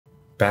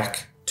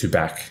Back to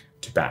back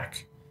to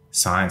back,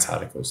 science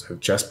articles have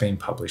just been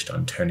published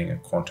on turning a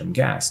quantum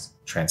gas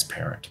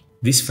transparent.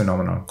 This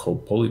phenomenon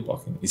called Pauli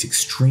blocking is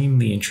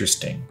extremely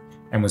interesting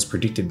and was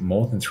predicted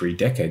more than 3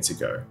 decades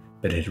ago,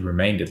 but it had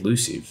remained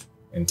elusive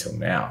until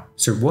now.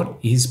 So what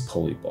is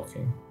Pauli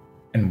blocking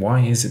and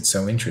why is it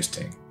so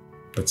interesting?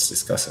 Let's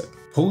discuss it.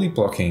 Pauli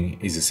blocking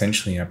is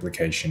essentially an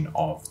application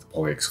of the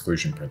Pauli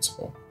exclusion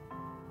principle,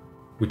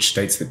 which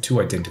states that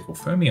 2 identical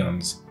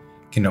fermions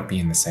cannot be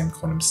in the same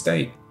quantum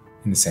state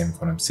in the same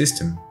quantum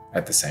system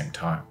at the same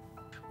time.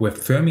 Where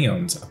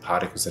fermions are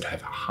particles that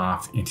have a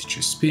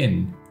half-integer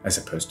spin as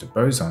opposed to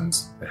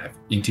bosons that have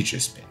integer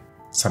spin.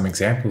 Some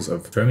examples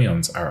of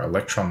fermions are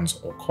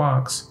electrons or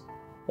quarks,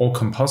 or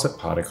composite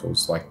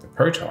particles like the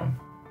proton.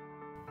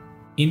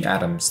 In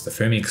atoms, the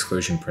Fermi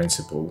exclusion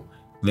principle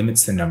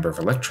limits the number of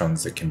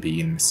electrons that can be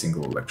in a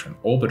single electron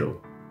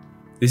orbital.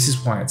 This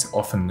is why it's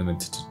often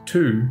limited to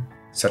 2,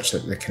 such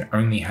that they can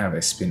only have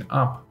a spin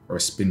up or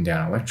a spin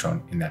down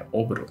electron in that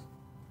orbital.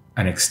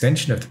 An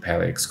extension of the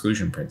Pauli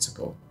exclusion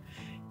principle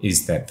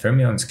is that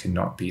fermions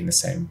cannot be in the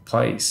same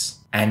place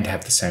and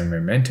have the same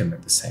momentum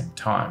at the same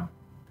time.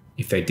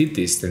 If they did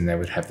this, then they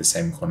would have the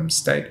same quantum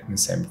state in the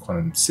same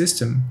quantum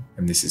system,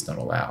 and this is not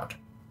allowed.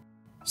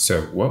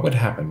 So what would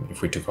happen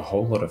if we took a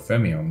whole lot of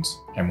fermions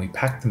and we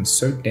packed them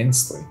so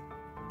densely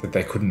that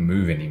they couldn't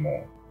move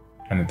anymore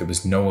and that there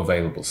was no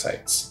available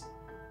states?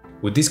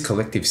 Would this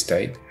collective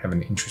state have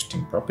an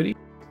interesting property?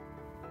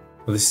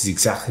 Well, this is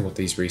exactly what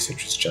these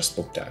researchers just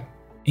looked at.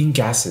 In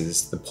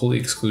gases, the Pauli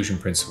exclusion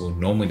principle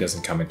normally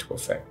doesn't come into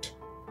effect.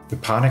 The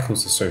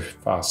particles are so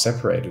far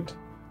separated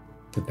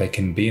that they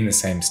can be in the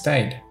same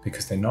state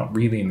because they're not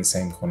really in the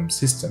same quantum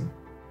system.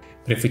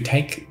 But if we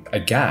take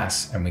a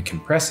gas and we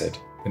compress it,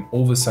 then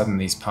all of a sudden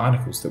these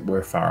particles that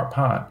were far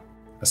apart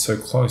are so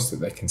close that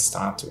they can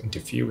start to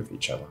interfere with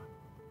each other.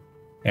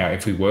 Now,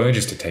 if we were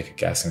just to take a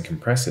gas and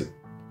compress it,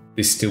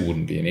 this still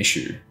wouldn't be an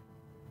issue.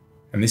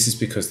 And this is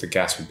because the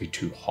gas would be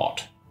too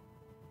hot.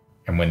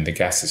 And when the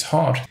gas is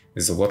hot,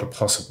 there's a lot of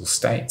possible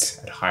states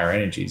at higher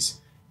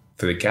energies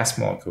for the gas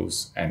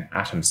molecules and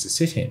atoms to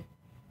sit in.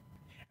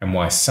 And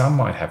while some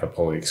might have a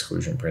Pauli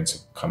exclusion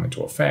principle come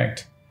into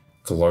effect,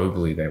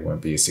 globally there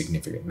won't be a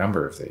significant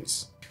number of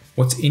these.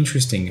 What's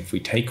interesting, if we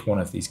take one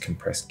of these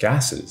compressed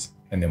gases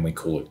and then we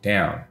cool it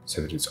down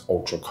so that it's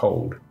ultra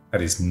cold,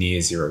 that is near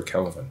 0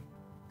 Kelvin,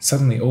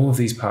 suddenly all of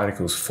these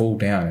particles fall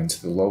down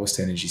into the lowest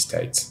energy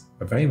states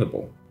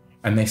available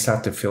and they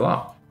start to fill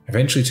up,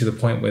 eventually to the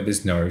point where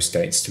there's no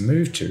states to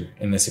move to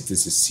unless if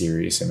there's a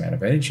serious amount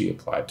of energy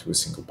applied to a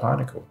single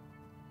particle.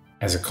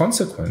 As a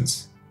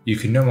consequence, you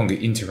can no longer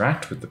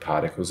interact with the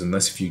particles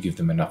unless if you give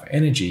them enough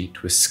energy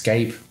to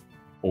escape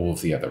all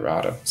of the other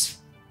atoms.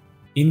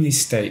 In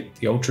this state,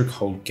 the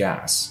ultra-cold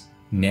gas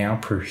now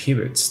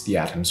prohibits the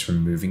atoms from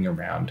moving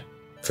around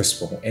for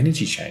small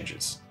energy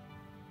changes,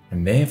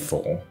 and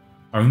therefore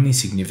only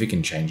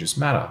significant changes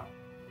matter.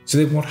 So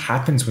then what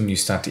happens when you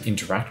start to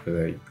interact with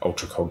an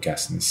ultra-cold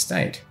gas in this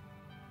state?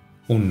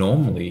 Well,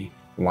 normally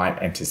light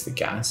enters the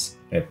gas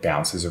and it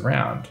bounces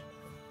around.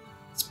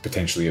 It's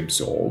potentially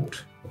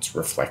absorbed, it's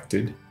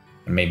reflected,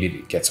 and maybe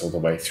it gets all the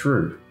way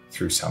through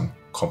some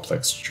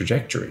complex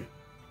trajectory.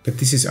 But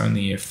this is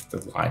only if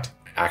the light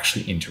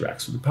actually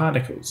interacts with the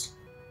particles.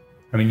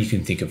 I mean, you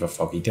can think of a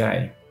foggy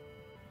day.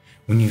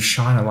 When you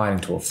shine a light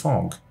into a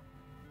fog,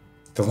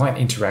 the light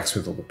interacts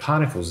with all the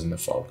particles in the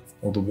fog,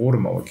 all the water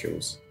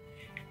molecules.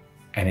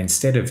 And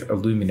instead of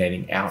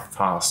illuminating out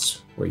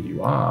fast where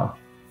you are,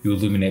 you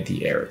illuminate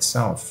the air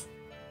itself.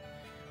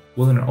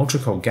 Well, in an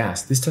ultra-cold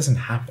gas, this doesn't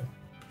happen.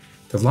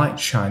 The light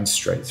shines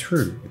straight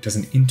through. It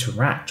doesn't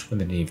interact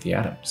with any of the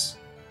atoms.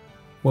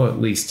 Well,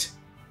 at least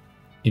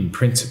in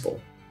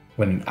principle.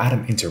 When an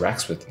atom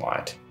interacts with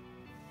light,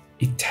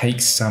 it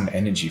takes some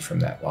energy from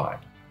that light,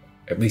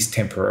 at least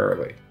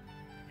temporarily.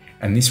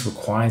 And this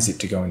requires it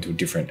to go into a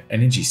different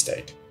energy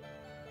state.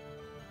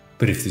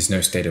 But if there's no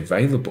state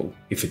available,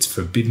 if it's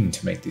forbidden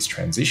to make this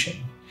transition,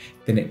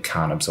 then it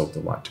can't absorb the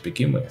light to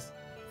begin with,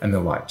 and the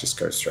light just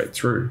goes straight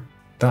through.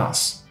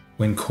 Thus,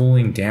 when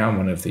cooling down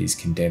one of these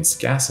condensed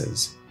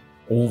gases,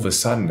 all of a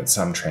sudden at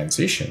some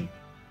transition,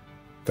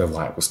 the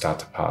light will start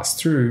to pass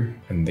through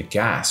and the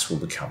gas will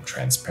become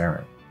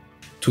transparent.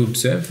 To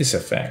observe this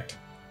effect,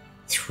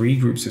 3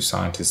 groups of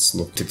scientists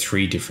looked at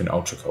 3 different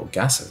ultra-cold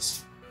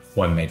gases,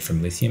 one made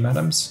from lithium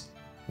atoms,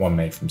 one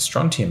made from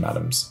strontium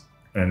atoms,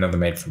 and another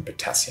made from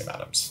potassium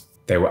atoms.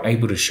 They were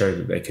able to show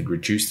that they could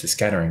reduce the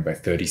scattering by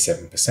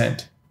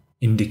 37%,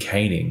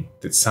 indicating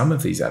that some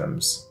of these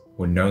atoms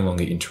were no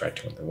longer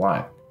interacting with the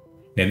light.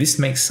 Now, this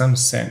makes some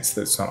sense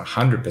that it's not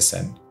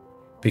 100%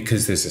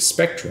 because there's a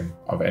spectrum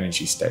of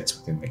energy states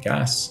within the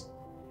gas.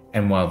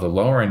 And while the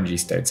lower energy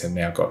states have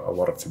now got a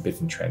lot of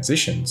forbidden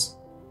transitions,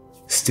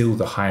 still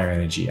the higher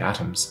energy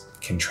atoms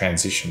can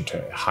transition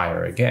to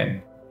higher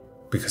again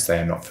because they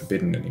are not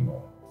forbidden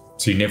anymore.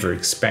 So you never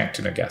expect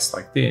in a gas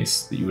like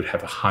this that you would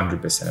have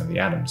 100% of the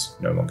atoms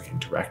no longer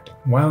interacting.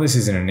 While this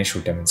is an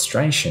initial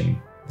demonstration,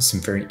 there's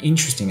some very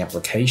interesting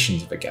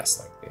applications of a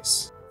gas like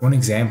this. One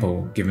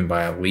example given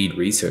by a lead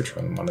researcher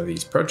on one of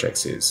these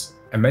projects is,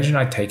 imagine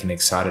I take an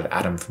excited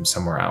atom from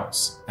somewhere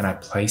else and I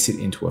place it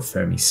into a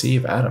Fermi sea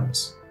of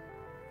atoms.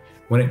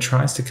 When it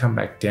tries to come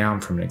back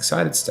down from an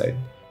excited state,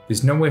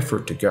 there's nowhere for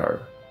it to go,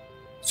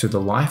 so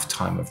the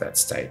lifetime of that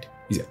state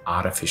is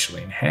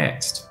artificially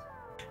enhanced.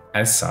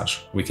 As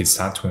such, we could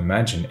start to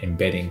imagine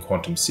embedding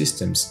quantum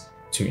systems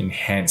to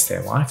enhance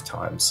their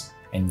lifetimes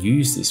and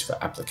use this for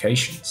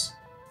applications.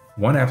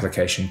 One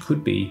application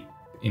could be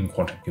in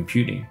quantum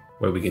computing,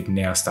 where we could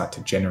now start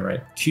to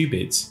generate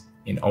qubits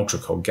in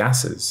ultra-cold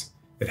gases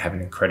that have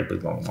an incredibly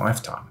long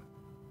lifetime.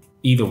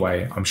 Either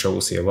way, I'm sure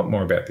we'll see a lot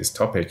more about this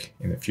topic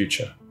in the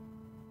future.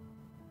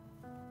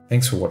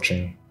 Thanks for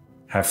watching.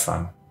 Have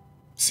fun.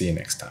 See you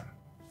next time.